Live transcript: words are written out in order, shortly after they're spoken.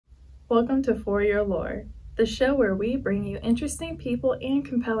Welcome to For Your Lore, the show where we bring you interesting people and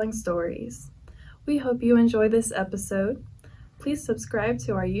compelling stories. We hope you enjoy this episode. Please subscribe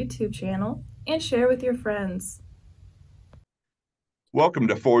to our YouTube channel and share with your friends. Welcome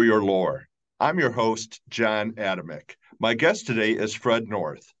to For Your Lore. I'm your host, John Adamick. My guest today is Fred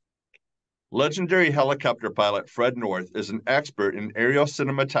North. Legendary helicopter pilot Fred North is an expert in aerial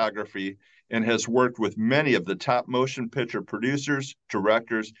cinematography and has worked with many of the top motion picture producers,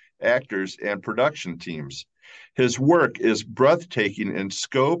 directors, actors, and production teams. His work is breathtaking in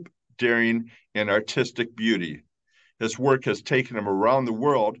scope, daring, and artistic beauty. His work has taken him around the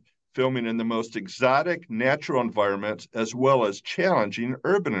world, filming in the most exotic natural environments as well as challenging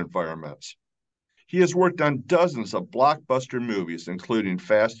urban environments. He has worked on dozens of blockbuster movies, including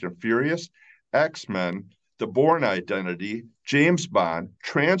Fast and Furious, X-Men, The Bourne Identity, James Bond,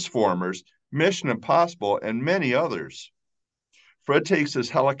 Transformers, Mission Impossible, and many others. Fred takes his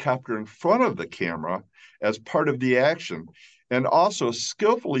helicopter in front of the camera as part of the action and also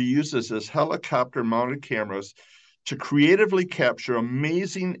skillfully uses his helicopter-mounted cameras to creatively capture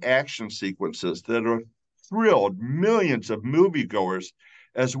amazing action sequences that have thrilled millions of moviegoers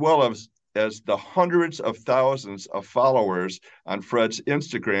as well as the hundreds of thousands of followers on Fred's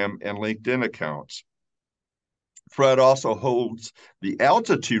Instagram and LinkedIn accounts. Fred also holds the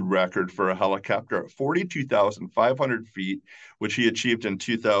altitude record for a helicopter at 42,500 feet, which he achieved in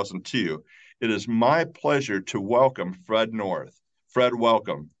 2002. It is my pleasure to welcome Fred North. Fred,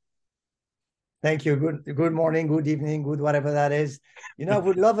 welcome. Thank you. Good morning, good evening, good whatever that is. You know, I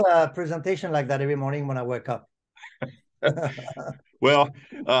would love a presentation like that every morning when I wake up. Well,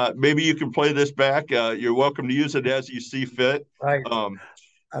 maybe you can play this back. You're welcome to use it as you see fit. Right.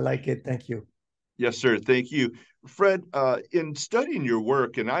 I like it. Thank you. Yes, sir. Thank you. Fred, in studying your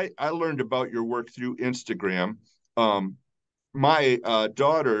work, and I learned about your work through Instagram. My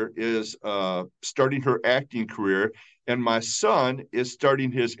daughter is starting her acting career, and my son is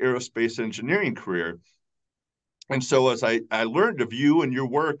starting his aerospace engineering career. And so as I learned of you and your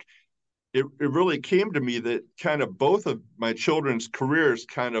work, it really came to me that kind of both of my children's careers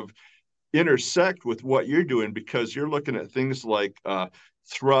kind of intersect with what you're doing, because you're looking at things like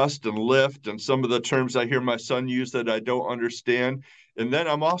thrust and lift and some of the terms I hear my son use that I don't understand. And then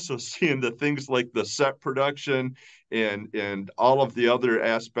I'm also seeing the things like the set production and all of the other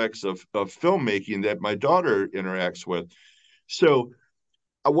aspects of filmmaking that my daughter interacts with. So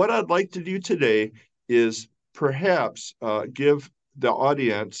what I'd like to do today is perhaps give the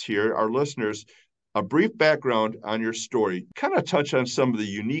audience here, our listeners, a brief background on your story, kind of touch on some of the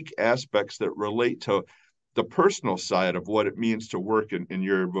unique aspects that relate to the personal side of what it means to work in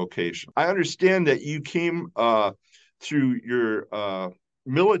your vocation. I understand that you came through your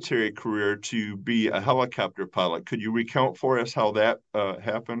military career to be a helicopter pilot. Could you recount for us how that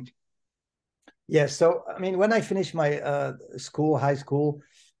happened? Yes. So, I mean, when I finished my high school,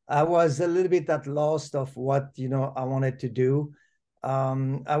 I was a little bit at loss of what, I wanted to do.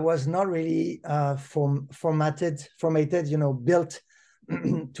 I was not really formatted, built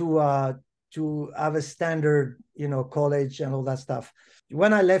to have a standard, college and all that stuff.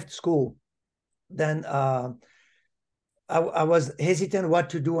 When I left school, then I was hesitant what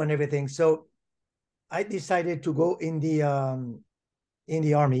to do and everything. So I decided to go in the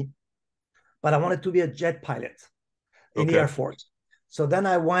Army, but I wanted to be a jet pilot in the Air Force. So then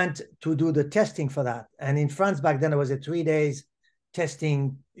I went to do the testing for that. And in France back then, it was a 3 days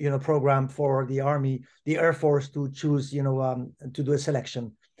testing, program for the Army, the Air Force to choose, to do a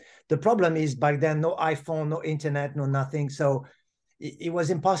selection. The problem is back then, no iPhone, no internet, no nothing. So it was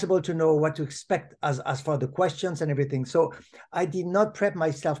impossible to know what to expect as far the questions and everything. So I did not prep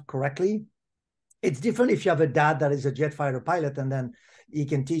myself correctly. It's different if you have a dad that is a jet fighter pilot, and then he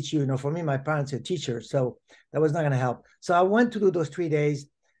can teach you. For me, my parents are teachers, so that was not going to help. So I went to do those 3 days,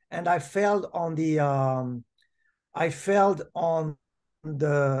 and I failed on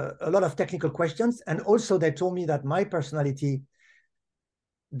a lot of technical questions. And also they told me that my personality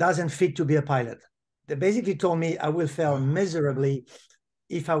doesn't fit to be a pilot. They basically told me I will fail miserably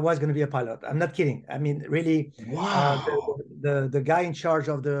if I was going to be a pilot. I'm not kidding. I mean, really. Wow. The guy in charge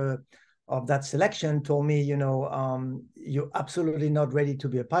of that selection told me, you're absolutely not ready to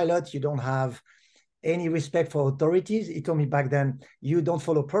be a pilot. You don't have any respect for authorities. He told me back then, you don't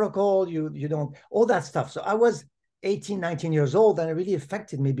follow protocol, you don't, all that stuff. So I was 18, 19 years old, and it really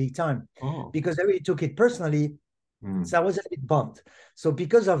affected me big time because I really took it personally. So I was a bit bummed. So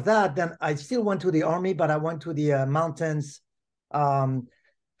because of that, then I still went to the Army, but I went to the mountains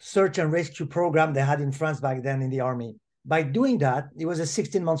search and rescue program they had in France back then in the Army. By doing that, it was a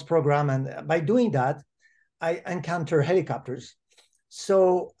 16 months program. And by doing that, I encountered helicopters.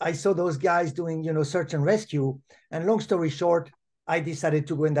 So I saw those guys doing, search and rescue. And long story short, I decided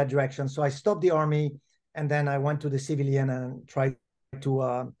to go in that direction. So I stopped the army, and then I went to the civilian and tried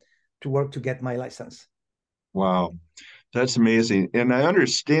to work to get my license. Wow, that's amazing. And I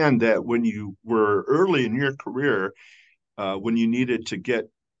understand that when you were early in your career, when you needed to get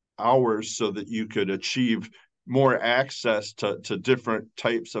hours so that you could achieve more access to different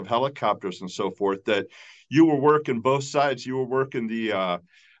types of helicopters and so forth, that you were working both sides. You were working the,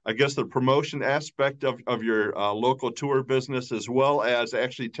 I guess, the promotion aspect of your local tour business, as well as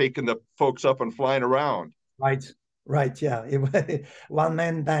actually taking the folks up and flying around. Right, right, yeah. It was one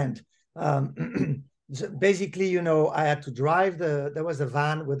man band. So basically, I had to drive there was a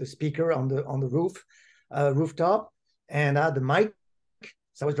van with a speaker on the rooftop, and I had the mic.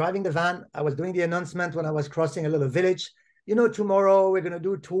 So I was driving the van. I was doing the announcement when I was crossing a little village. Tomorrow we're gonna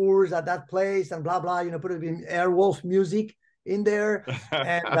do tours at that place and blah blah. Put it in Airwolf music in there,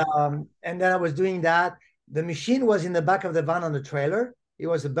 and then I was doing that. The machine was in the back of the van on the trailer. It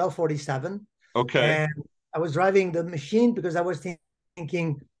was a Bell 47, Okay. and I was driving the machine because I was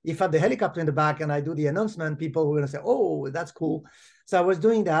thinking if I had the helicopter in the back and I do the announcement, people were gonna say, "Oh, that's cool." So I was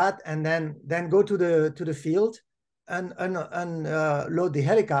doing that, and then go to the field and load the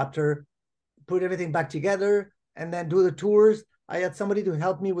helicopter, put everything back together, and then do the tours. I had somebody to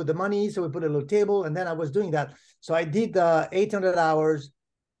help me with the money, so we put a little table, and then I was doing that. So I did 800 hours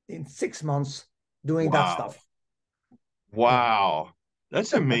in 6 months doing that Wow. stuff. Wow.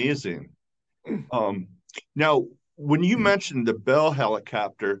 That's amazing. Um, Now, when you mentioned the Bell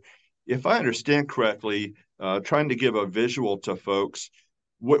helicopter, if I understand correctly, trying to give a visual to folks,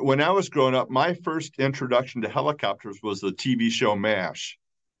 when I was growing up, my first introduction to helicopters was the TV show MASH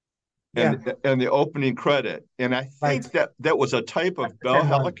Yeah, and the opening credit. And I right. think that was a type That's of the Bell same one.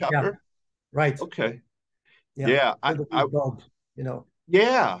 Yeah, helicopter. right. Okay. Yeah, Yeah. with the big bulb. Yeah.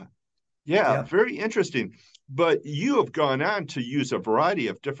 Yeah. Yeah. Very interesting. But you have gone on to use a variety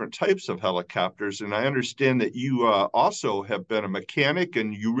of different types of helicopters. And I understand that you also have been a mechanic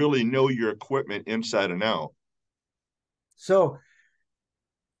and you really know your equipment inside and out. So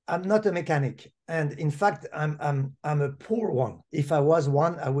I'm not a mechanic, and in fact, I'm a poor one. If I was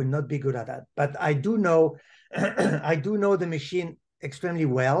one, I would not be good at that. But I do know, I do know the machine extremely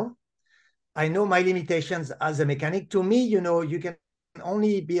well. I know my limitations as a mechanic. To me, you can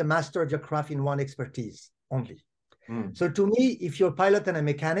only be a master of your craft in one expertise only. Mm, So to me, if you're a pilot and a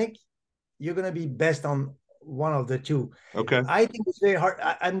mechanic, you're going to be best on one of the two. okay. I think it's very hard.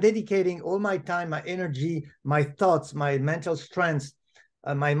 I'm dedicating all my time, my energy, my thoughts, my mental strength,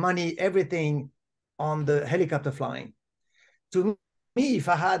 my money, everything on the helicopter flying. To me, if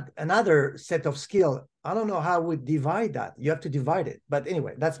I had another set of skill, I don't know how I would divide that. You have to divide it. But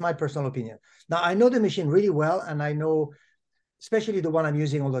anyway, that's my personal opinion. Now, I know the machine really well, and I know especially the one I'm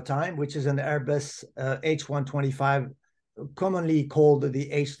using all the time, which is an Airbus H125, commonly called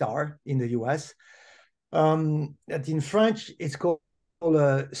the A-Star in the US. That in French, it's called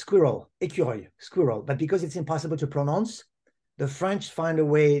squirrel, écureuil, squirrel. But because it's impossible to pronounce, the French find a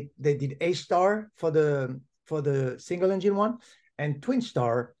way. They did A-Star for the single engine one, and Twin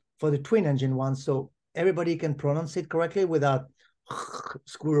Star for the twin engine one. So everybody can pronounce it correctly without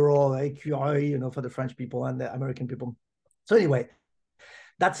squirrel, écureuil, for the French people and the American people. So anyway,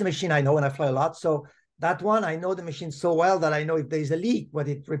 that's a machine I know, and I fly a lot. So that one, I know the machine so well that I know if there is a leak, what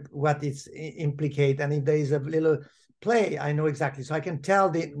it's implicate, and if there is a little play, I know exactly. So I can tell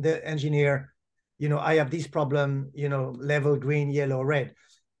the engineer, I have this problem, level green, yellow, red,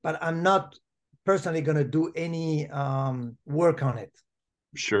 but I'm not personally going to do any work on it.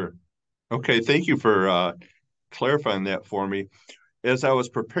 Sure. Okay. Thank you for clarifying that for me. As I was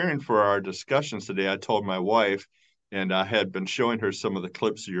preparing for our discussions today, I told my wife, and I had been showing her some of the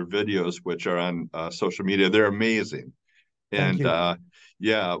clips of your videos, which are on social media. They're amazing. Thank And you.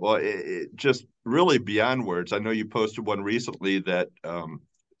 yeah, well, it just really beyond words. I know you posted one recently that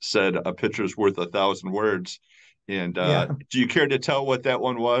said a picture's worth 1,000 words. And Yeah. do you care to tell what that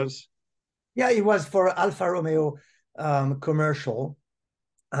one was? Yeah, it was for Alfa Romeo commercial.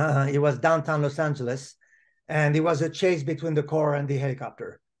 It was downtown Los Angeles, and it was a chase between the car and the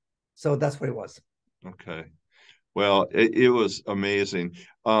helicopter. So that's what it was. Okay. Well, it was amazing.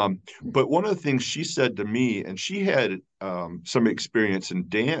 But one of the things she said to me, and she had some experience in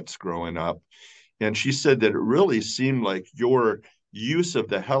dance growing up, and she said that it really seemed like your use of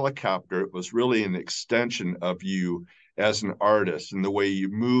the helicopter was really an extension of you as an artist and the way you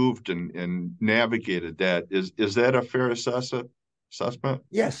moved and navigated that. Is that a fair assessment?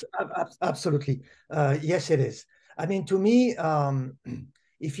 Yes, absolutely. Yes, it is. I mean, to me,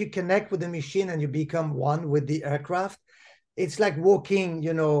 if you connect with the machine and you become one with the aircraft, it's like walking,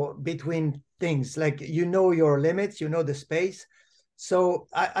 between things. Like, your limits, the space. So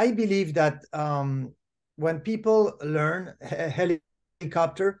I believe that when people learn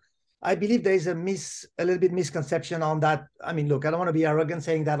helicopter, I believe there is a little bit misconception on that. I mean, look, I don't want to be arrogant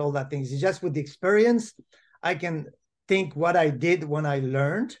saying that all that things. It's just with the experience, I can think what I did when I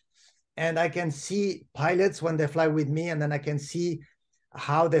learned, and I can see pilots when they fly with me, and then I can see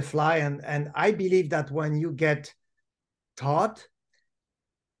how they fly. And I believe that when you get taught,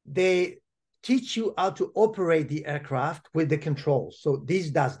 they teach you how to operate the aircraft with the controls. So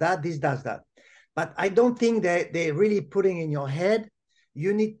this does that, this does that. But I don't think that they're really putting in your head,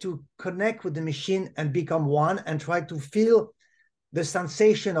 you need to connect with the machine and become one and try to feel the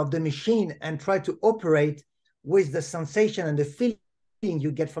sensation of the machine and try to operate with the sensation and the feeling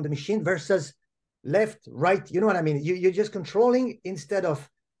you get from the machine versus left, right. You know what I mean? You're just controlling instead of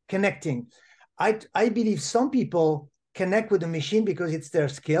connecting. I believe some people connect with the machine because it's their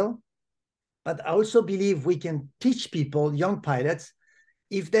skill, but I also believe we can teach people, young pilots,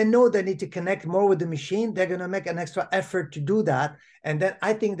 if they know they need to connect more with the machine, they're going to make an extra effort to do that. And then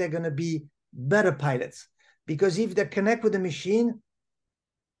I think they're going to be better pilots, because if they connect with the machine,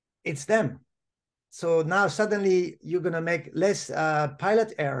 it's them. So now suddenly you're going to make less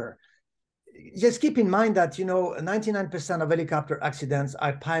pilot error. Just keep in mind that, 99% of helicopter accidents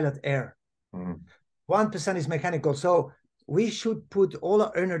are pilot error. 1% is mechanical. So we should put all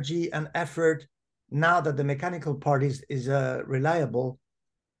our energy and effort, now that the mechanical part is reliable,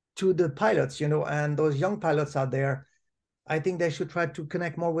 to the pilots, and those young pilots out there. I think they should try to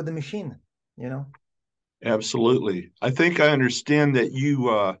connect more with the machine. Absolutely. I think I understand that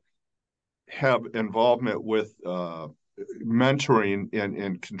you have involvement with mentoring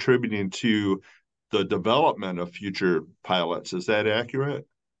and contributing to the development of future pilots. Is that accurate?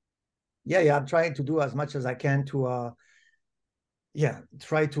 Yeah, I'm trying to do as much as I can to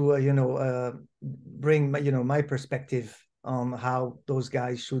try to bring my perspective on how those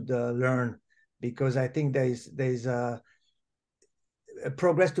guys should learn, because I think there's a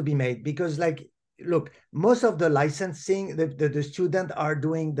progress to be made. Because, like, look, most of the licensing, the student are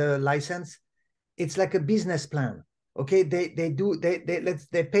doing the license, it's like a business plan. Okay, they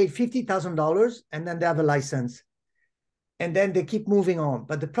pay $50,000 and then they have a license, and then they keep moving on.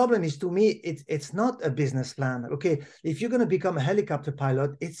 But the problem is, to me, it's not a business plan. Okay, if you're going to become a helicopter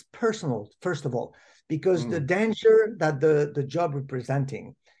pilot, it's personal, first of all, because the danger that the job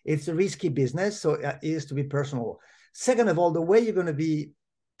representing, it's a risky business, so it is to be personal. Second of all, the way you're going to be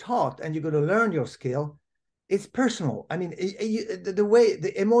taught and you're going to learn your skill, it's personal. I mean, the way,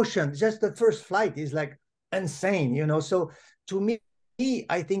 the emotion, just the first flight is like insane. So to me,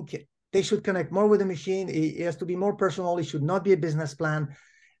 I think they should connect more with the machine. It has to be more personal. It should not be a business plan.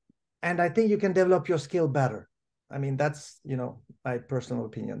 And I think you can develop your skill better. I mean, that's, my personal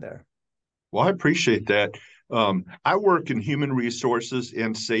opinion there. Well, I appreciate that. I work in human resources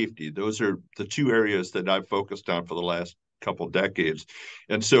and safety. Those are the two areas that I've focused on for the last couple decades.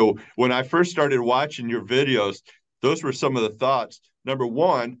 And so when I first started watching your videos, those were some of the thoughts. Number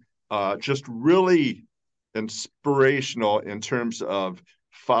one, just really inspirational in terms of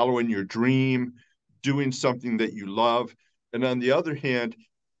following your dream, doing something that you love. And on the other hand,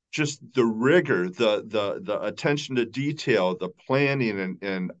 just the rigor, the attention to detail, the planning,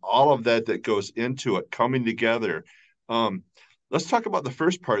 and all of that goes into it coming together. Let's talk about the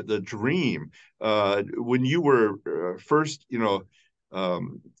first part, the dream. When you were first,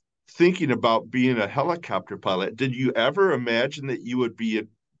 thinking about being a helicopter pilot, did you ever imagine that you would be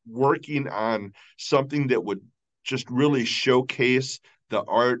working on something that would just really showcase the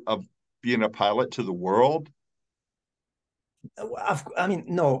art of being a pilot to the world? I mean,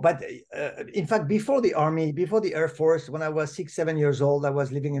 no, but in fact, before the Army, before the Air Force, when I was 6, 7 years old, I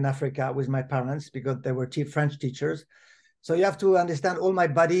was living in Africa with my parents because they were French teachers. So you have to understand, all my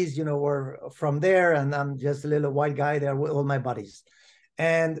buddies, were from there, and I'm just a little white guy there with all my buddies.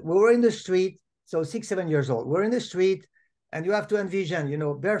 And we were in the street, so 6, 7 years old. We're in the street, and you have to envision,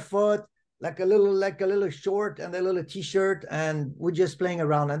 barefoot, like a little short and a little t-shirt, and we're just playing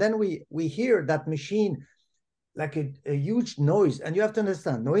around. And then we hear that machine, like a huge noise, and you have to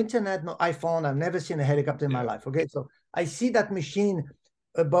understand, no internet, no iPhone. I've never seen a helicopter in my life. Okay, so I see that machine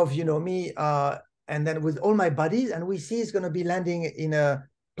above, me, and then with all my buddies, and we see it's going to be landing in a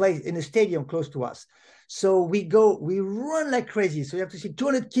place, in a stadium close to us. So we run like crazy. So you have to see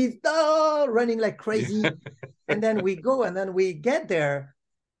 200 kids running like crazy. And then we go, and then we get there,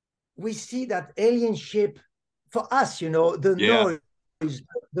 we see that alien ship. For us, the noise,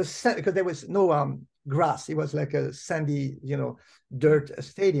 because there was no grass. It was like a sandy, dirt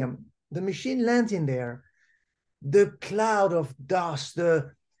stadium. The machine lands in there, the cloud of dust,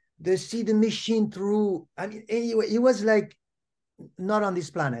 the see the machine through. I mean, anyway, it was like not on this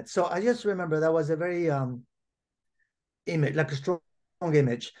planet. So I just remember that was a very image, like a strong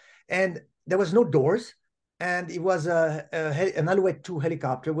image. And there was no doors. And it was an Alouette 2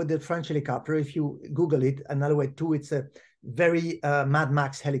 helicopter with the French helicopter. If you Google it, an Alouette 2, it's a very Mad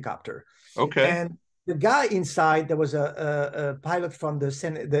Max helicopter. Okay. And the guy inside, there was a pilot from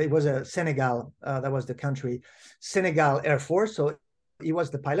it was a Senegal, that was the country, Senegal Air Force. So he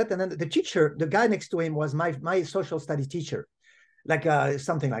was the pilot. And then the teacher, the guy next to him was my social studies teacher, like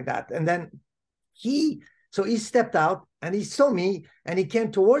something like that. And then he stepped out and he saw me and he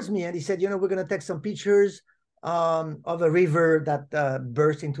came towards me and he said, we're going to take some pictures of a river that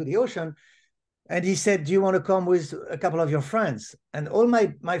burst into the ocean. And he said, do you want to come with a couple of your friends? And all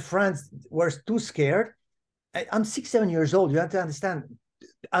my friends were too scared. I'm 6, 7 years old. You have to understand,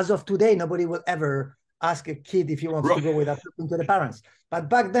 as of today, nobody will ever ask a kid if he wants to go without talking to the parents. But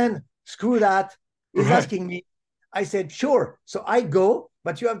back then, screw that. He's asking me. I said, sure. So I go,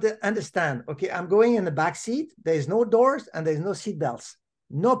 but you have to understand, okay, I'm going in the back seat. There's no doors and there's no seat belts.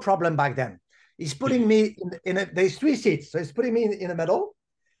 No problem back then. He's putting me there's 3 seats. So he's putting me in the middle.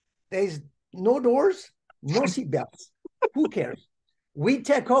 There's no doors, no seat belts. Who cares? We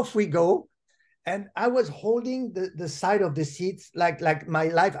take off, we go. And I was holding the side of the seats like my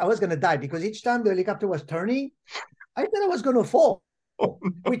life. I was going to die because each time the helicopter was turning, I thought I was going to fall,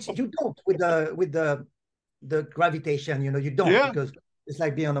 which you don't with the gravitation, you don't, because it's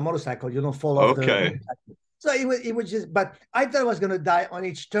like being on a motorcycle. You don't fall off the motorcycle. So it was just, but I thought I was going to die on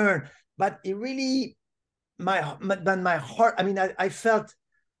each turn. But it really, my heart, I mean, I felt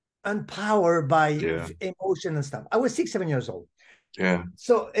empowered by emotion and stuff. I was 6, 7 years old. Yeah.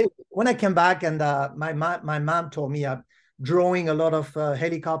 So when I came back and my mom told me drawing a lot of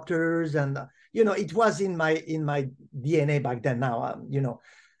helicopters and it was in my DNA back then. Now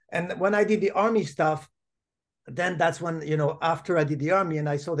and when I did the army stuff, then that's when after I did the army and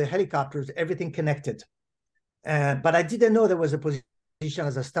I saw the helicopters, everything connected. But I didn't know there was a position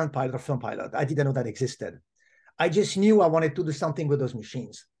as a stunt pilot or film pilot. I didn't know that existed. I just knew I wanted to do something with those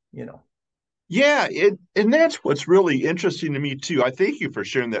machines. Yeah, and that's what's really interesting to me too. I thank you for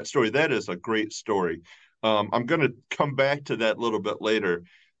sharing that story. That is a great story. I'm going to come back to that a little bit later,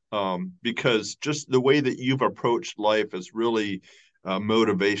 because just the way that you've approached life is really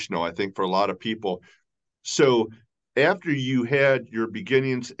motivational, I think, for a lot of people. So after you had your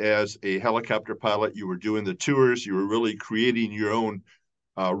beginnings as a helicopter pilot, you were doing the tours, you were really creating your own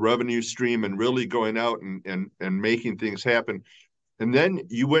revenue stream and really going out and making things happen. And then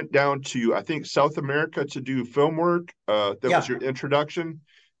you went down to, I think, South America to do film work. That was your introduction?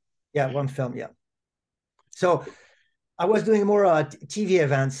 Yeah, one film, yeah. So I was doing more TV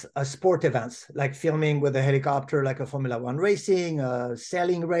events, sport events, like filming with a helicopter, like a Formula One racing,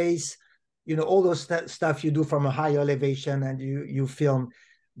 sailing race, all those stuff you do from a high elevation and you film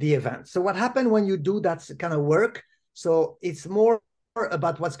the event. So what happened when you do that kind of work? So it's more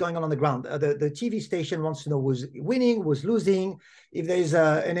about what's going on the ground. The TV station wants to know who's winning, who's losing, if there's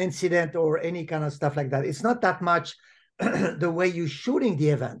an incident or any kind of stuff like that. It's not that much the way you're shooting the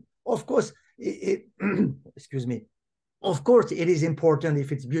event. Of course, excuse me. Of course, it is important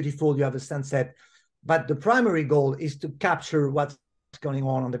if it's beautiful, you have a sunset, but the primary goal is to capture what's going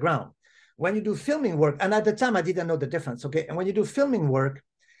on the ground. When you do filming work, and at the time I didn't know the difference, okay? And when you do filming work,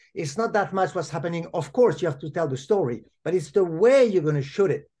 it's not that much what's happening. Of course, you have to tell the story, but it's the way you're going to shoot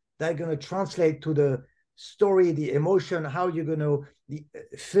it that's going to translate to the story, the emotion, how you're going to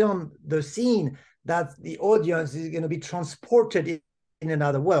film the scene, that the audience is going to be transported in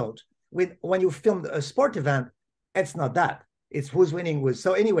another world. When you film a sport event, it's not that. It's who's winning with.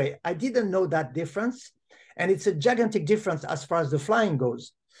 So anyway, I didn't know that difference. And it's a gigantic difference as far as the flying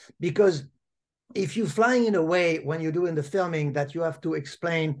goes, because if you're flying in a way when you're doing the filming that you have to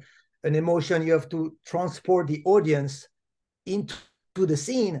explain an emotion, you have to transport the audience into the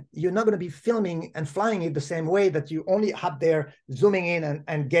scene, you're not going to be filming and flying it the same way that you only up there zooming in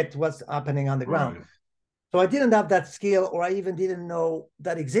and get what's happening on the ground. Right. So I didn't have that skill, or I even didn't know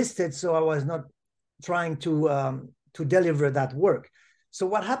that existed. So I was not trying to deliver that work. So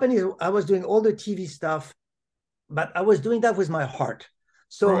what happened is I was doing all the TV stuff, but I was doing that with my heart.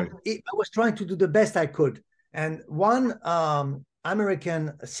 So I was trying to do the best I could. And one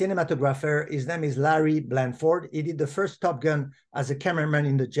American cinematographer, his name is Larry Blanford. He did the first Top Gun as a cameraman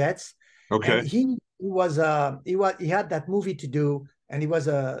in the jets. Okay. And he had that movie to do, and he was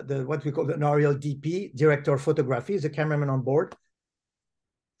what we call an aerial DP, director of photography. He's a cameraman on board,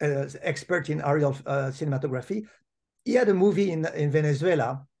 expert in aerial cinematography. He had a movie in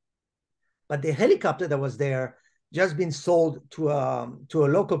Venezuela, but the helicopter that was there just been sold to a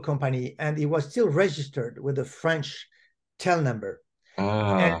local company, and it was still registered with a French tail number.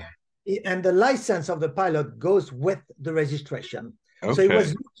 And, Ah, and the license of the pilot goes with the registration. So he okay.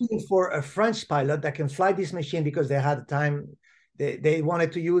 was looking for a French pilot that can fly this machine because they had time. They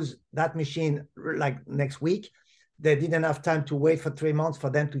wanted to use that machine like next week. They didn't have time to wait for 3 months for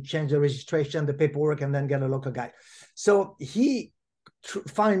them to change the registration, the paperwork, and then get a local guy. So he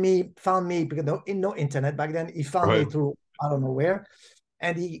found me because no internet back then. He found me Right. through I don't know where,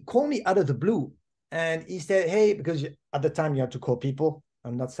 and he called me out of the blue, and he said, "Hey," because at the time you had to call people.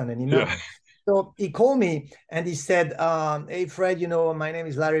 I'm not sending an email. Yeah. So he called me and he said, "Hey Fred, my name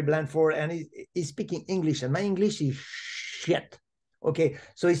is Larry Blandford," and he's speaking English, and my English is shit. Okay,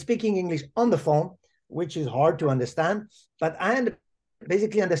 so he's speaking English on the phone, which is hard to understand, but I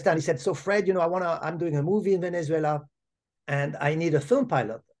basically understand. He said, "So Fred, I'm doing a movie in Venezuela, and I need a film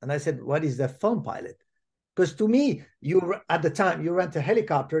pilot." And I said, "What is the film pilot?" Because to me, at the time you rent a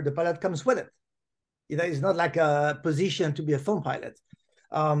helicopter, the pilot comes with it. It's not like a position to be a film pilot.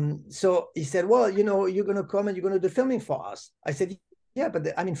 So he said, "Well, you're going to come and you're going to do filming for us." I said, "Yeah,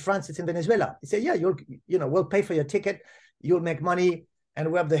 but I'm in France. It's in Venezuela." He said, "Yeah, we'll pay for your ticket. You'll make money,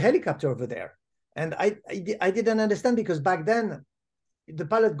 and we have the helicopter over there." And I didn't understand, because back then the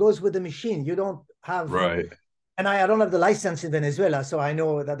pilot goes with the machine. You don't have, Right. and I don't have the license in Venezuela, so I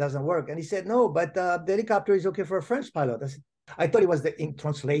know that doesn't work. And he said, "No, but the helicopter is okay for a French pilot." I thought it was the in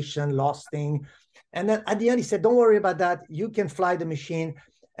translation lost thing. And then at the end, he said, "Don't worry about that. You can fly the machine."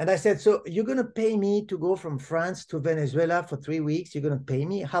 And I said, "So you're going to pay me to go from France to Venezuela for 3 weeks? You're going to pay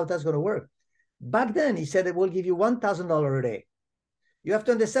me? How that's going to work?" Back then, he said, "It will give you $1,000 a day." You have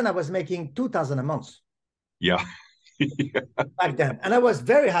to understand, I was making 2,000 a month Yeah. back then. And I was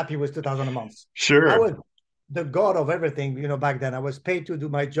very happy with 2,000 a month. I Sure. was the god of everything, back then. I was paid to do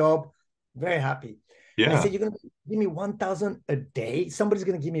my job, very happy. And I Yeah. said, "You're going to give me 1,000 a day? Somebody's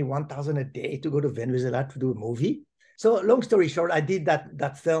going to give me 1,000 a day to go to Venezuela to do a movie?" So long story short, I did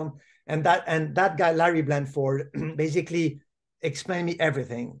that film, and that guy, Larry Blandford, basically explained me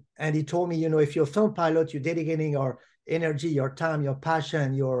everything. And he told me, if you're a film pilot, you're dedicating your energy, your time, your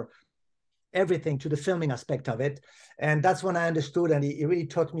passion, your everything to the filming aspect of it. And that's when I understood, and he really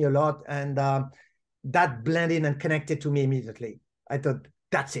taught me a lot. And that blended and connected to me immediately. I thought,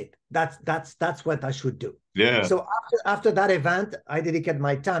 that's it. That's what I should do. Yeah. So after that event, I dedicated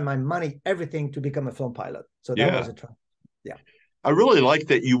my time, my money, everything to become a film pilot. So that Yeah. was a try. Yeah. I really like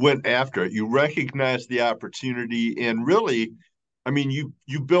that you went after it. You recognized the opportunity, and really, I mean,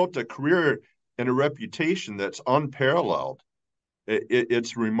 you built a career and a reputation that's unparalleled.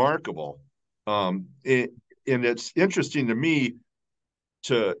 It's remarkable. And it's interesting to me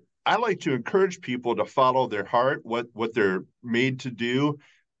to I like to encourage people to follow their heart, what they're made to do,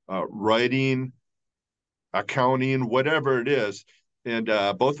 writing, accounting, whatever it is. And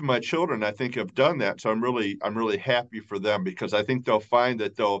both of my children, I think, have done that. So I'm really happy for them, because I think they'll find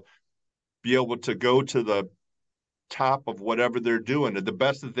that they'll be able to go to the top of whatever they're doing, the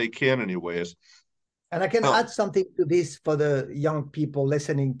best that they can, anyways. And I can Oh, add something to this for the young people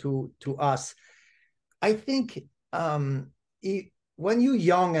listening to us. I think when you're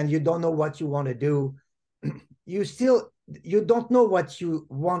young and you don't know what you want to do, you don't know what you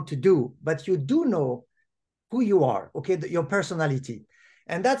want to do, but you do know who you are, okay, your personality.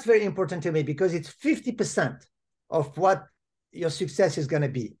 And that's very important to me, because it's 50% of what your success is going to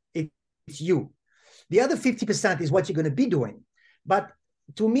be. It's you. The other 50% is what you're going to be doing. But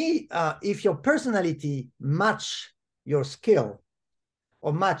to me, if your personality match your skill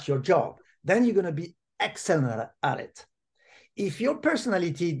or match your job, then you're going to be excellent at it. If your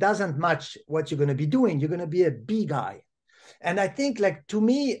personality doesn't match what you're going to be doing, you're going to be a B guy. And I think, like, to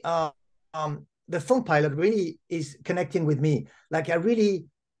me, the film pilot really is connecting with me. Like, I really,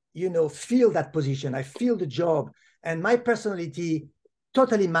 feel that position. I feel the job, and my personality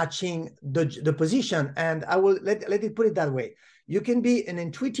totally matching the position. And I will let it put it that way. You can be an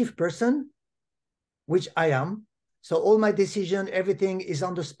intuitive person, which I am. So all my decision, everything is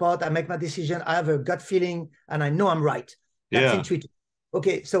on the spot. I make my decision. I have a gut feeling, and I know I'm right. That's yeah, intuitive.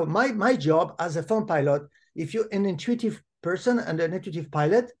 Okay, so my job as a film pilot, if you're an intuitive person and an intuitive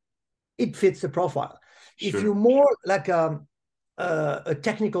pilot, it fits the profile. If sure. you're more like a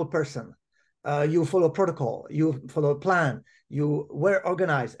technical person, you follow protocol, you follow a plan, you were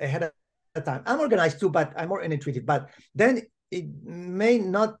organized ahead of time. I'm organized too, but I'm more intuitive. But then it may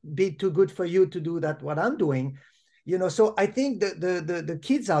not be too good for you to do that what I'm doing. So I think the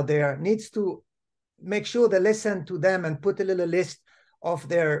kids out there needs to make sure they listen to them and put a little list of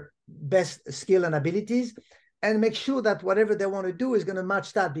their best skill and abilities, and make sure that whatever they want to do is going to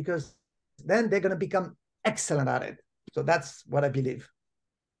match that, because then they're going to become excellent at it. So that's what I believe.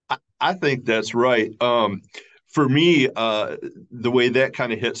 I think that's right. For me, the way that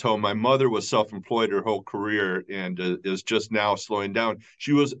kind of hits home, my mother was self-employed her whole career and is just now slowing down.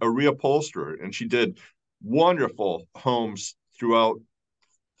 She was a reupholsterer and she did wonderful homes throughout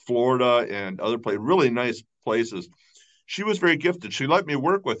Florida and other places, really nice places. She was very gifted. She let me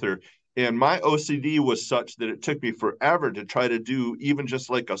work with her. And my OCD was such that it took me forever to try to do even just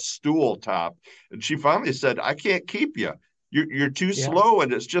like a stool top. And she finally said, I can't keep you. You're too Yeah, slow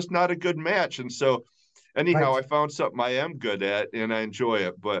and it's just not a good match. And so anyhow, right. I found something I am good at and I enjoy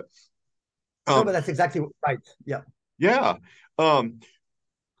it. But No, but um that's exactly right. Yeah. yeah. Um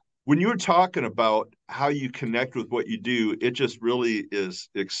when you were talking about how you connect with what you do, it just really is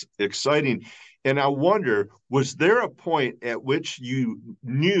exciting. And I wonder, was there a point at which you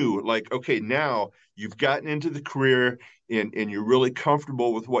knew, like, okay, now you've gotten into the career and you're really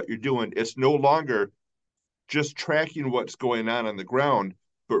comfortable with what you're doing? It's no longer just tracking what's going on the ground,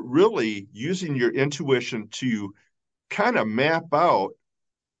 but really using your intuition to kind of map out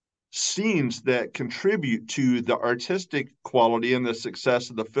scenes that contribute to the artistic quality and the success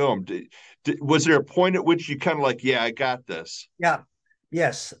of the film. Was there a point at which you kind of like, yeah, I got this? Yeah.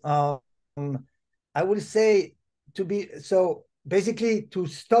 Yes. I would say to be so basically to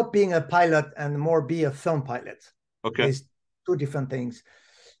stop being a pilot and more be a film pilot. Okay. There's two different things.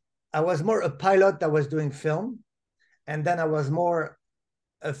 I was more a pilot that was doing film, and then I was more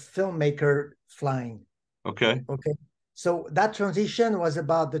a filmmaker flying. Okay. Okay. So that transition was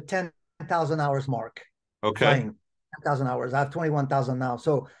about the 10,000 hours mark Okay. flying. 10,000 hours. I have 21,000 now.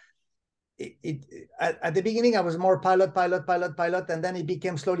 So at the beginning, I was more pilot, pilot, pilot, pilot, and then it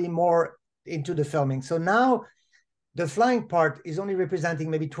became slowly more into the filming. So now the flying part is only representing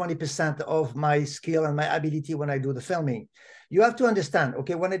maybe 20% of my skill and my ability when I do the filming. You have to understand,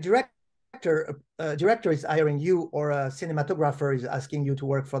 okay, when a director is hiring you or a cinematographer is asking you to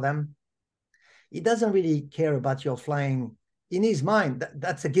work for them, he doesn't really care about your flying in his mind.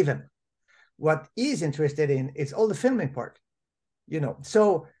 That's a given. What he's interested in is all the filming part,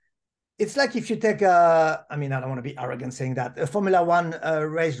 So it's like if you take I mean, I don't want to be arrogant saying that, a Formula One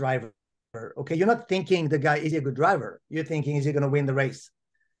race driver. Okay, you're not thinking the guy is he a good driver. You're thinking is he going to win the race.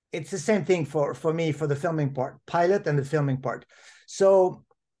 It's the same thing for me for the filming part, pilot and the filming part. So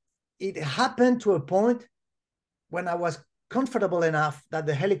it happened to a point when I was comfortable enough that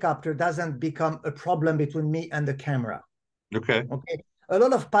the helicopter doesn't become a problem between me and the camera. Okay. Okay, a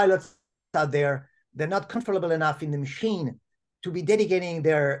lot of pilots out there, they're not comfortable enough in the machine to be dedicating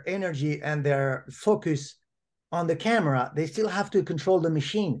their energy and their focus on the camera. They still have to control the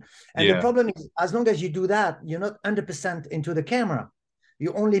machine. And the Yeah. problem is, as long as you do that, you're not 100% into the camera.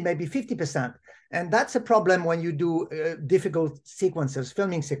 You only maybe 50%. And that's a problem when you do difficult sequences,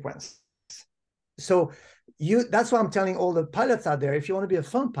 filming sequence. So that's why I'm telling all the pilots out there, if you want to be a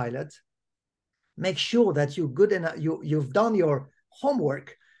film pilot, make sure that you're good enough, you've done your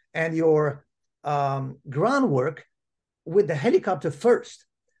homework and your groundwork with the helicopter first.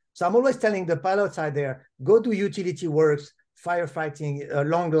 So I'm always telling the pilots out there, go do utility works, firefighting,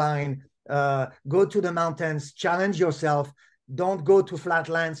 long line, go to the mountains, challenge yourself. Don't go to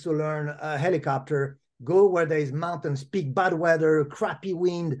flatlands to learn a helicopter. Go where there is mountains, peak, bad weather, crappy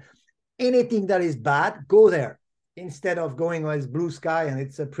wind, anything that is bad, go there instead of going where it's blue sky and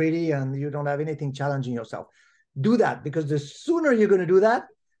it's pretty and you don't have anything challenging yourself. Do that, because the sooner you're going to do that,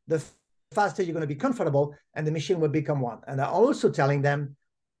 the faster you're going to be comfortable and the machine will become one. And I'm also telling them,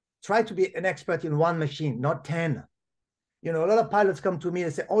 try to be an expert in one machine, not 10. A lot of pilots come to me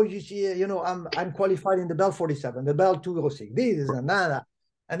and say, oh, you see, I'm qualified in the Bell 47, the Bell 206, this and that.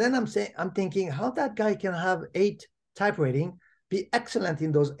 And then I'm thinking how that guy can have 8 type rating, be excellent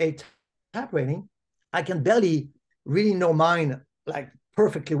in those 8 type rating. I can barely really know mine like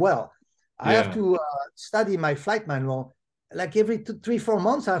perfectly well. I have Yeah. to study my flight manual like every 3-4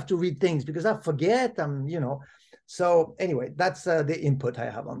 months. I have to read things because I forget. So anyway, that's the input I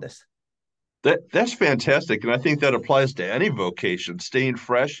have on this. That's fantastic. And I think that applies to any vocation, staying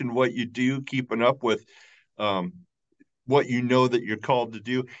fresh in what you do, keeping up with um, what you know that you're called to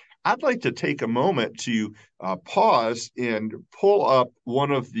do. I'd like to take a moment to pause and pull up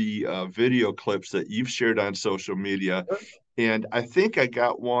one of the video clips that you've shared on social media. And I think I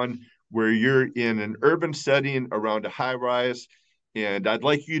got one where you're in an urban setting around a high rise. And I'd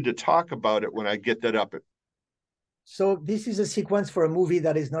like you to talk about it when I get that up. So this is a sequence for a movie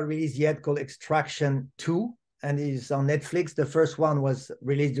that is not released yet called Extraction 2 and is on Netflix. The first one was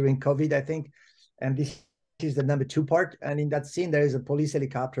released during COVID, I think. And this is the number 2 part. And in that scene, there is a police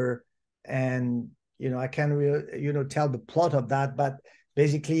helicopter. And, I can't really, tell the plot of that, but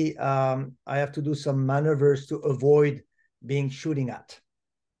basically, I have to do some maneuvers to avoid being shooting at.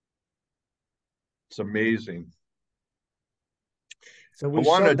 It's amazing. So I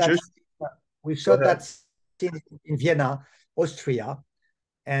want to just we go shot ahead. that scene in Vienna, Austria,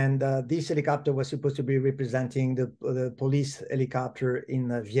 and this helicopter was supposed to be representing the police helicopter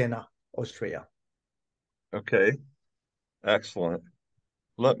in Vienna, Austria. Okay, excellent.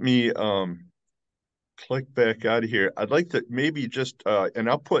 Let me click back out of here. I'd like to maybe just and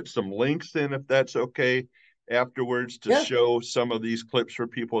I'll put some links in if that's okay afterwards to Yeah, show some of these clips for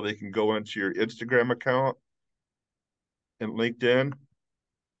people. They can go into your Instagram account and LinkedIn.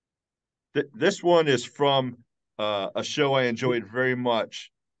 This one is from a show I enjoyed very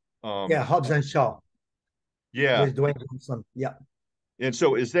much. yeah, Hobbs and Shaw Yeah. with Dwayne Johnson. Yeah. And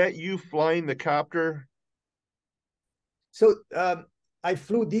so is that you flying the copter? So I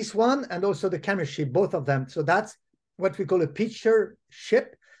flew this one and also the camera ship, both of them. So that's what we call a picture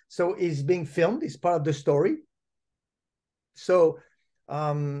ship. So it's being filmed, it's part of the story. So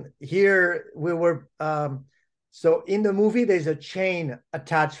here we were, so in the movie, there's a chain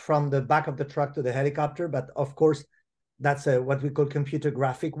attached from the back of the truck to the helicopter, but of course, that's what we call computer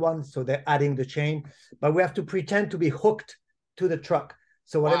graphic one. So they're adding the chain, but we have to pretend to be hooked to the truck.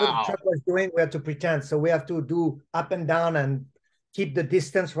 So whatever the truck was doing, we have to pretend. So we have to do up and down and keep the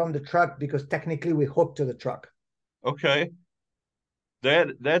distance from the truck because technically we hooked to the truck. Okay.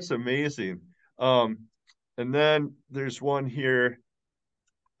 That's amazing. And then there's one here.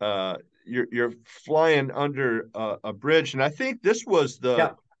 You're flying under a bridge, and I think this was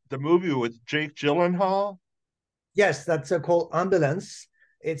Yeah. the movie with Jake Gyllenhaal. Yes, that's called Ambulance.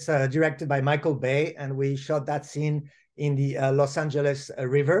 It's directed by Michael Bay, and we shot that scene in the Los Angeles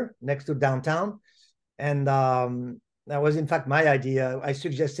River next to downtown. And that was, in fact, my idea. I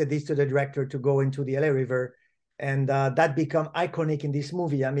suggested this to the director to go into the LA River, and that became iconic in this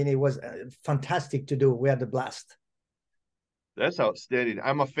movie. I mean, it was fantastic to do. We had a blast. That's outstanding.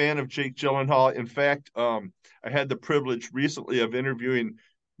 I'm a fan of Jake Gyllenhaal. In fact, I had the privilege recently of interviewing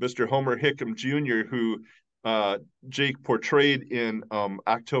Mr. Homer Hickam Jr., who Jake portrayed in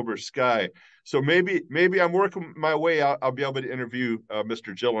October Sky. So maybe I'm working my way out. I'll be able to interview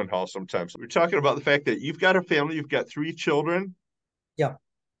Mr. Gyllenhaal sometime. So we're talking about the fact that you've got a family, you've got 3 children, Yeah.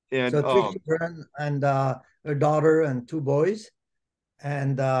 and So 3 children and a daughter and 2 boys.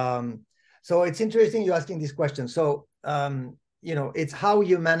 And so it's interesting you asking this question. So, it's how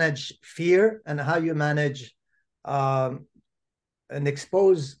you manage fear and how you manage an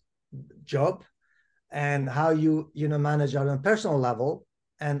exposed job and how you manage on a personal level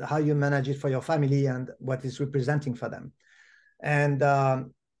and how you manage it for your family and what is representing for them. And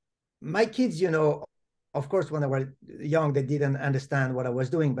my kids, of course, when they were young, they didn't understand what I was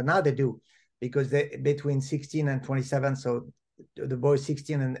doing, but now they do because they between 16 and 27. So the boy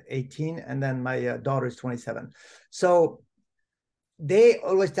 16 and 18, and then my daughter is 27. So they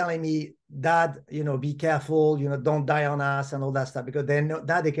always telling me, Dad, be careful, don't die on us and all that stuff, because they know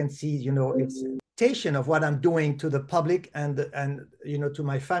that they can see, it's expectation of what I'm doing to the public and to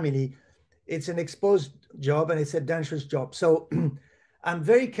my family. It's an exposed job and it's a dangerous job. So I'm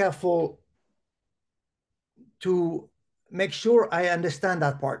very careful to make sure I understand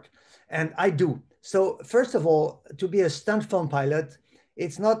that part. And I do. So first of all, to be a stunt film pilot,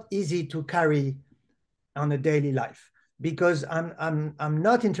 it's not easy to carry on a daily life because I'm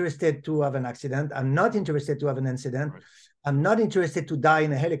not interested to have an accident. I'm not interested to have an incident. Right. I'm not interested to die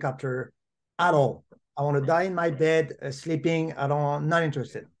in a helicopter at all. I want to die in my bed, sleeping. Not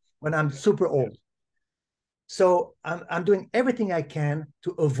interested when I'm super old. So I'm doing everything I can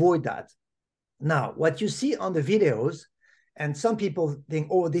to avoid that. Now, what you see on the videos, and some people think,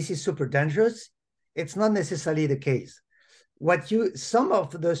 oh, this is super dangerous. It's not necessarily the case. Some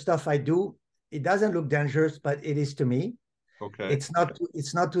of the stuff I do, it doesn't look dangerous, but it is to me. Okay. It's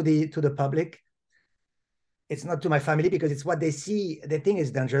not to the public. It's not to my family because it's what they see. They think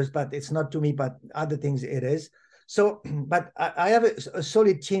is dangerous, but it's not to me, but other things it is. So, but I have a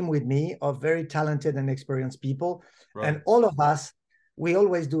solid team with me of very talented and experienced people. Right. And all of us, we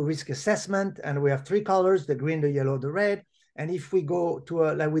always do risk assessment, and we have 3 colors, the green, the yellow, the red. And if we go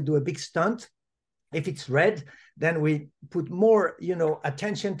to we do a big stunt, if it's red, then we put more,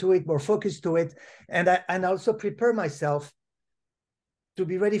 attention to it, more focus to it. And I also prepare myself to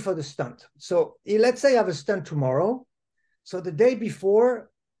be ready for the stunt. So let's say I have a stunt tomorrow. So the day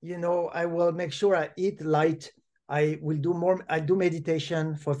before, I will make sure I eat light. I do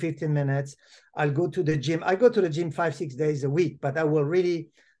meditation for 15 minutes. I'll go to the gym. I go to the gym 5-6 days a week, but I will really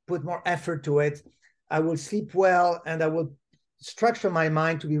put more effort to it. I will sleep well, and I will structure my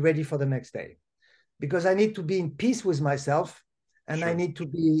mind to be ready for the next day, because I need to be in peace with myself and I Sure. need to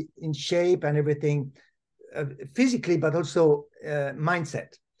be in shape and everything, physically, but also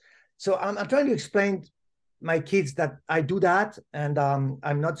mindset. So I'm trying to explain my kids that I do that, and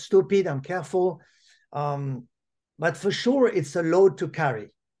I'm not stupid. I'm careful, but for sure it's a load to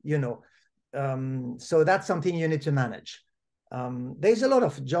carry. You know, so that's something you need to manage. There's a lot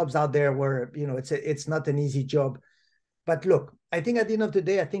of jobs out there where it's not an easy job, but look, I think at the end of the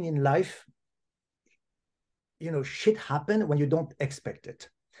day, I think in life, shit happen when you don't expect it.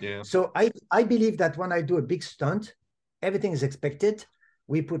 Yeah. So I believe that when I do a big stunt, everything is expected.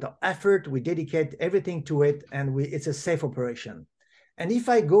 We put our effort, we dedicate everything to it, and it's a safe operation. And if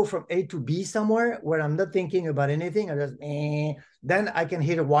I go from A to B somewhere where I'm not thinking about anything, I just then I can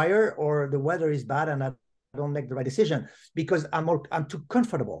hit a wire, or the weather is bad and I don't make the right decision because I'm too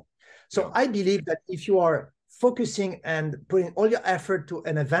comfortable. So Yeah. I believe that if you are focusing and putting all your effort to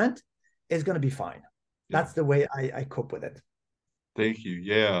an event, it's going to be fine. Yeah. That's the way I cope with it. Thank you.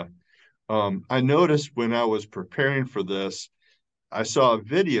 Yeah. I noticed when I was preparing for this, I saw a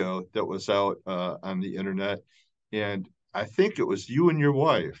video that was out on the internet, and I think it was you and your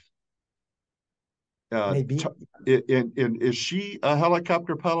wife. Maybe. And is she a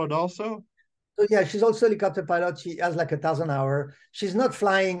helicopter pilot also? So yeah, she's also a helicopter pilot. She has like 1,000 hours. She's not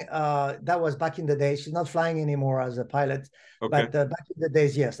flying. That was back in the day. She's not flying anymore as a pilot, Okay. but back in the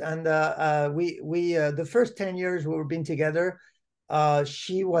days, yes. And we the first 10 years we were being together,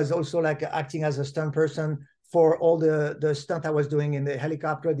 she was also like acting as a stunt person for all the stunt I was doing in the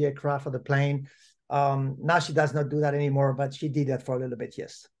helicopter, the aircraft, or the plane. Now she does not do that anymore, but she did that for a little bit.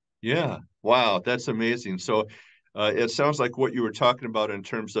 Yes. Yeah. Wow, that's amazing. So it sounds like what you were talking about in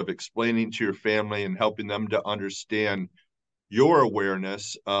terms of explaining to your family and helping them to understand your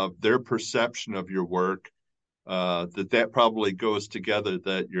awareness of their perception of your work, that probably goes together,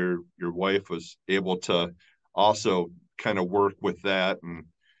 that your wife was able to also kind of work with that. And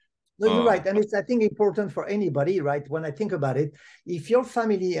No, you're right. And it's, I think, important for anybody, right? When I think about it, if your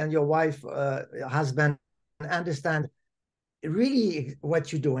family and your wife, husband understand really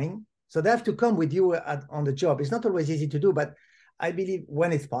what you're doing, so they have to come with you on the job. It's not always easy to do, but I believe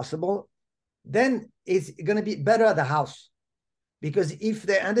when it's possible, then it's going to be better at the house. Because if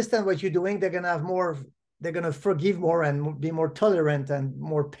they understand what you're doing, they're going to have more, they're going to forgive more and be more tolerant and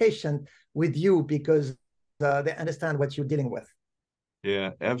more patient with you because they understand what you're dealing with.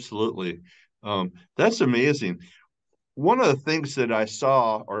 yeah, absolutely. That's amazing. One of the things that I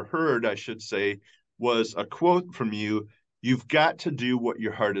saw, or heard, I should say, was a quote from you: "You've got to do what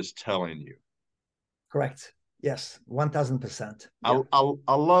your heart is telling you." Correct. Yes, 1,000%. I Yeah.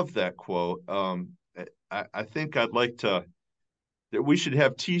 I love that quote. I think I'd like to that we should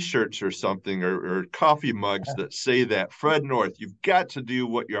have T-shirts or something, or coffee mugs that say that. Fred North, you've got to do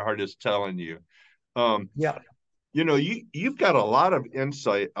what your heart is telling you. Um, Yeah. you've got a lot of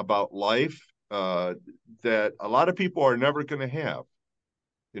insight about life that a lot of people are never going to have.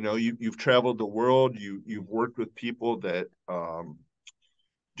 You've traveled the world. You've worked with people that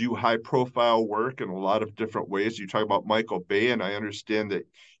do high profile work in a lot of different ways. You talk about Michael Bay, and I understand that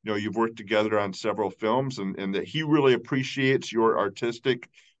you've worked together on several films, and that he really appreciates your artistic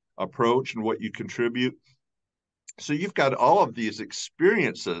approach and what you contribute. So you've got all of these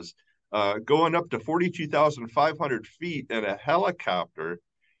experiences, going up to 42,500 feet in a helicopter.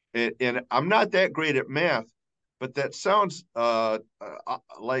 And I'm not that great at math, but that sounds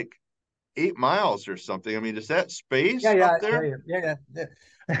like 8 miles or something. I mean, is that space Yeah, up yeah, there? yeah.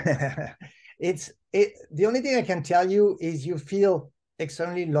 The only thing I can tell you is you feel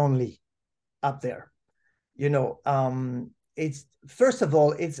extremely lonely up there. It's first of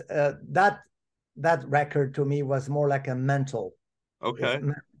all, it's that record to me was more like a mental. It's Okay.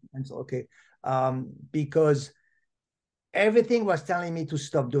 mental, okay. Because everything was telling me to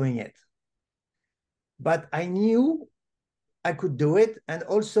stop doing it. But I knew I could do it. And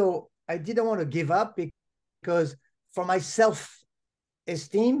also, I didn't want to give up because for my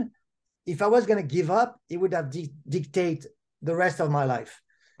self-esteem, if I was going to give up, it would have dictate the rest of my life.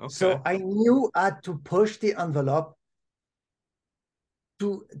 Okay. So I knew I had to push the envelope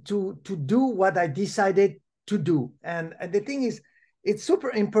to do what I decided to do. And the thing is, it's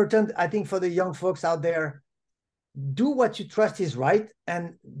super important, I think, for the young folks out there. Do what you trust is right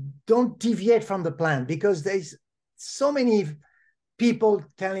and don't deviate from the plan, because there's so many people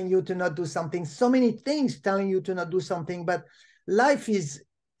telling you to not do something, so many things telling you to not do something, but life is,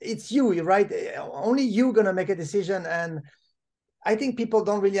 it's you, right? Only you gonna make a decision. And I think people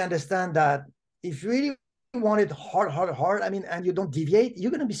don't really understand that if you really want it hard, I mean, and you don't deviate,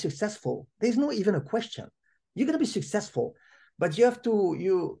 you're gonna be successful. There's no even a question. You're gonna be successful, but you have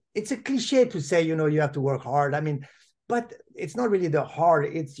to, it's a cliche to say, you have to work hard. I mean, but it's not really the hard.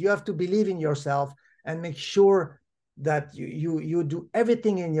 It's you have to believe in yourself and make sure that you do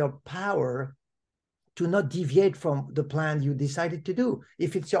everything in your power to not deviate from the plan you decided to do,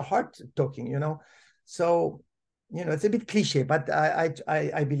 if it's your heart talking, So, it's a bit cliche, but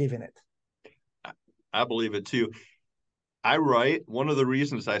I believe in it. I believe it too. I write. One of the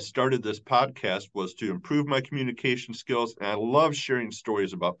reasons I started this podcast was to improve my communication skills, and I love sharing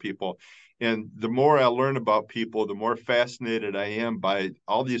stories about people. And the more I learn about people, the more fascinated I am by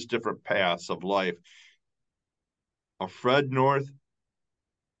all these different paths of life. A Fred North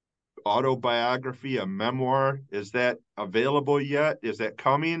autobiography, a memoir, is that available yet? Is that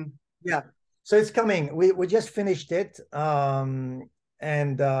coming? Yeah, so it's coming. We just finished it, and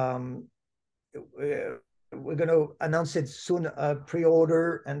we're going to announce it soon,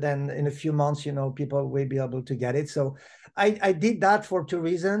 pre-order, and then in a few months, people will be able to get it. So I did that for two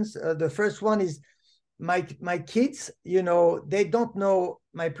reasons. The first one is my kids, they don't know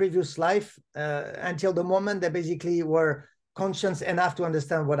my previous life until the moment they basically were conscious enough to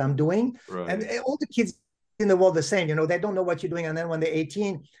understand what I'm doing. Right. And all the kids in the world the same, they don't know what you're doing. And then when they're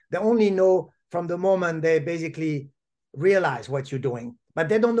 18, they only know from the moment they basically realize what you're doing, but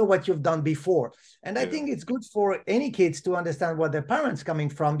they don't know what you've done before. And I think it's good for any kids to understand what their parents coming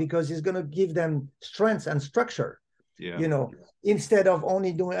from, because it's going to give them strength and structure, instead of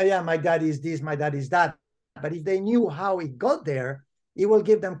only doing, oh, yeah, my dad is this, my dad is that. But if they knew how it got there, it will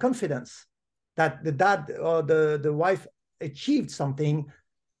give them confidence that the dad or the wife achieved something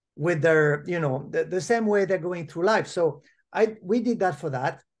with their, the same way they're going through life. So we did that for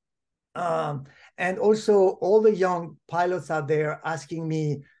that. And also all the young pilots out there asking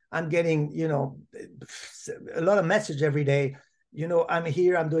me, I'm getting, a lot of message every day. I'm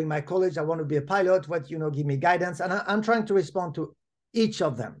here, I'm doing my college, I want to be a pilot. What, give me guidance. And I'm trying to respond to each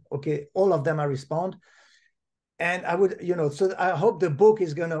of them. Okay. All of them I respond. And I would, so I hope the book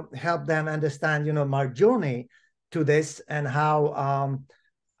is going to help them understand, my journey to this and how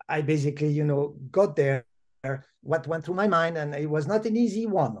I basically, got there, what went through my mind. And it was not an easy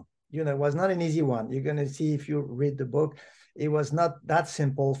one. It was not an easy one. You're going to see if you read the book. It was not that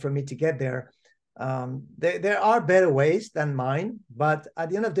simple for me to get there. There are better ways than mine, but at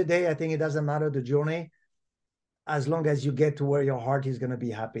the end of the day, I think it doesn't matter the journey, as long as you get to where your heart is going to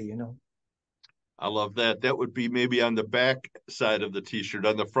be happy, I love that. That would be maybe on the back side of the T-shirt.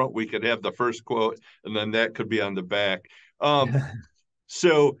 On the front, we could have the first quote, and then that could be on the back.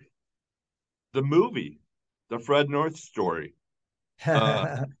 So the movie, the Fred North story.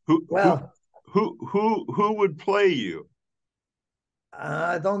 Who would play you?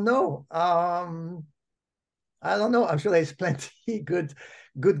 I don't know. I don't know. I'm sure there's plenty good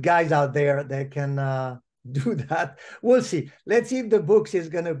guys out there that can do that. We'll see. Let's see if the books is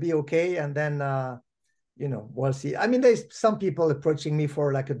going to be okay, and then we'll see. I mean, there's some people approaching me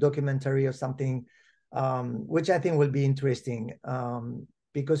for like a documentary or something, which I think will be interesting,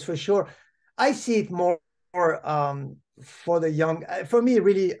 because for sure I see it more for the young. For me,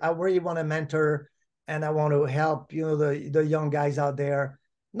 really, I really want to mentor, and I want to help the young guys out there,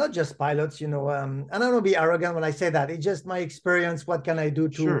 not just pilots, and I don't want to be arrogant when I say that. It's just my experience. What can I do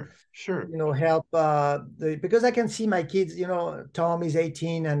to sure help because I can see my kids, Tom is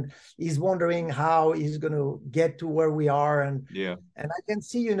 18 and he's wondering how he's going to get to where we are. And I can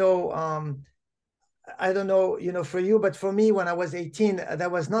see, I don't know, for you, but for me, when I was 18, there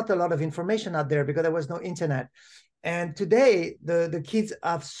was not a lot of information out there because there was no internet. And today the kids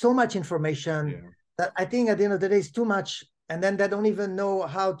have so much information that I think at the end of the day it's too much. And then they don't even know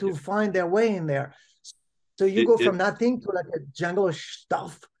how to find their way in there. So you go from nothing to like a jungle of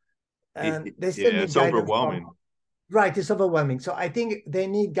stuff. And they still need it's guidance. overwhelming. Right, it's overwhelming. So I think they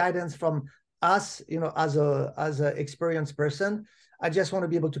need guidance from us, as a experienced person. I just want to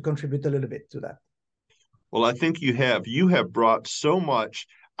be able to contribute a little bit to that. Well, I think you have brought so much.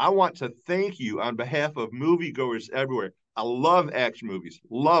 I want to thank you on behalf of moviegoers everywhere. I love action movies,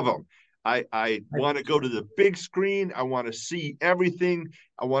 love them. I want to go to the big screen. I want to see everything.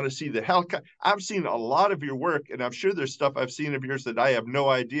 I want to see the helicopter. I've seen a lot of your work, and I'm sure there's stuff I've seen of yours that I have no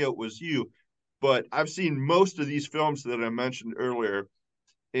idea it was you. But I've seen most of these films that I mentioned earlier,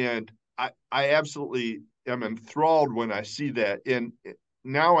 and I absolutely am enthralled when I see that. And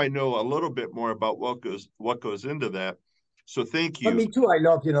now I know a little bit more about what goes into that. So thank you. But me too. I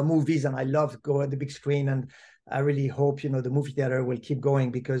love movies, and I love go at the big screen, and I really hope the movie theater will keep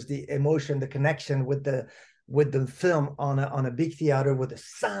going, because the emotion, the connection with the film on a big theater with the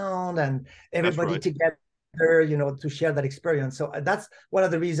sound and everybody together, to share that experience. So that's one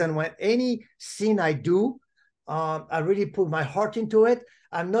of the reasons when any scene I do, I really put my heart into it.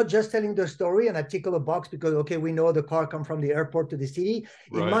 I'm not just telling the story and I tickle a box because, okay, we know the car come from the airport to the city.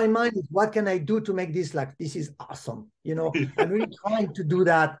 Right. In my mind, what can I do to make this like, this is awesome. You know, I'm really trying to do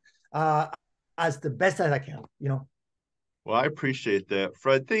that as the best as I can, you know. Well, I appreciate that.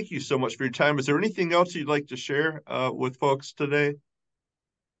 Fred, thank you so much for your time. Is there anything else you'd like to share with folks today?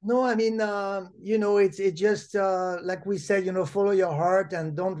 No, I mean, you know, it's just like we said, you know, follow your heart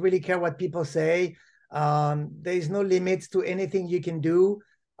and don't really care what people say. There is no limits to anything you can do.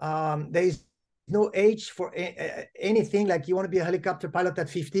 There is no age for anything. Like you want to be a helicopter pilot at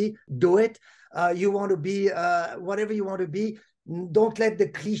 50, do it. You want to be whatever you want to be. Don't let the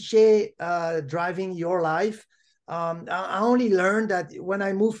cliche driving your life. I only learned that when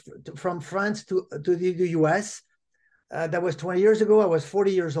I moved from France to the US. That was 20 years ago. I was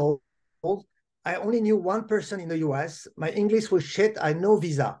 40 years old. I only knew one person in the US. My English was shit. I had no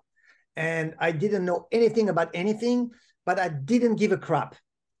visa. And I didn't know anything about anything, but I didn't give a crap.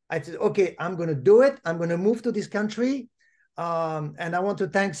 I said, okay, I'm going to do it. I'm going to move to this country. And I want to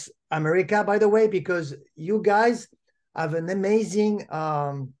thank America, by the way, because you guys have an amazing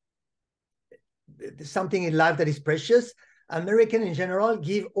something in life that is precious. American in general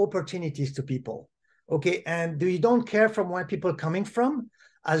give opportunities to people. Okay, and you don't care from where people are coming from.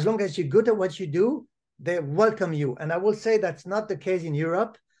 As long as you're good at what you do, they welcome you. And I will say that's not the case in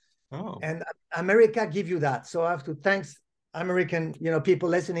Europe. Oh. And America give you that. So I have to thank American, you know, people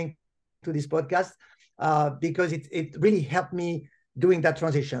listening to this podcast because it really helped me doing that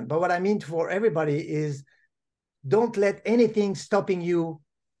transition. But what I mean for everybody is don't let anything stopping you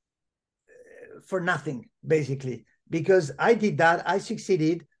for nothing, basically. Because I did that, I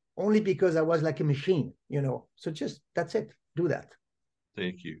succeeded only because I was like a machine, you know. So just that's it. Do that.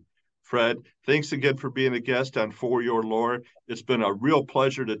 Thank you. Fred, thanks again for being a guest on For Your Lore. It's been a real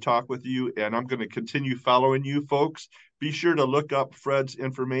pleasure to talk with you, and I'm going to continue following you, folks. Be sure to look up Fred's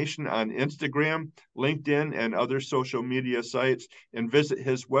information on Instagram, LinkedIn, and other social media sites, and visit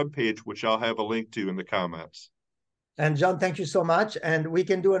his webpage, which I'll have a link to in the comments. And John, thank you so much. And we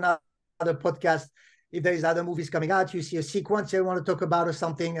can do another podcast if there is other movies coming out, you see a sequence you want to talk about or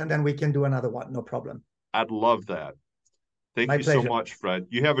something, and then we can do another one. No problem. I'd love that. Thank My you pleasure. so much, Fred.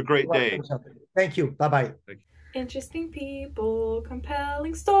 You have a great day. Thank you. Bye-bye. Interesting people,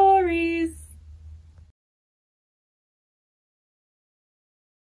 compelling stories.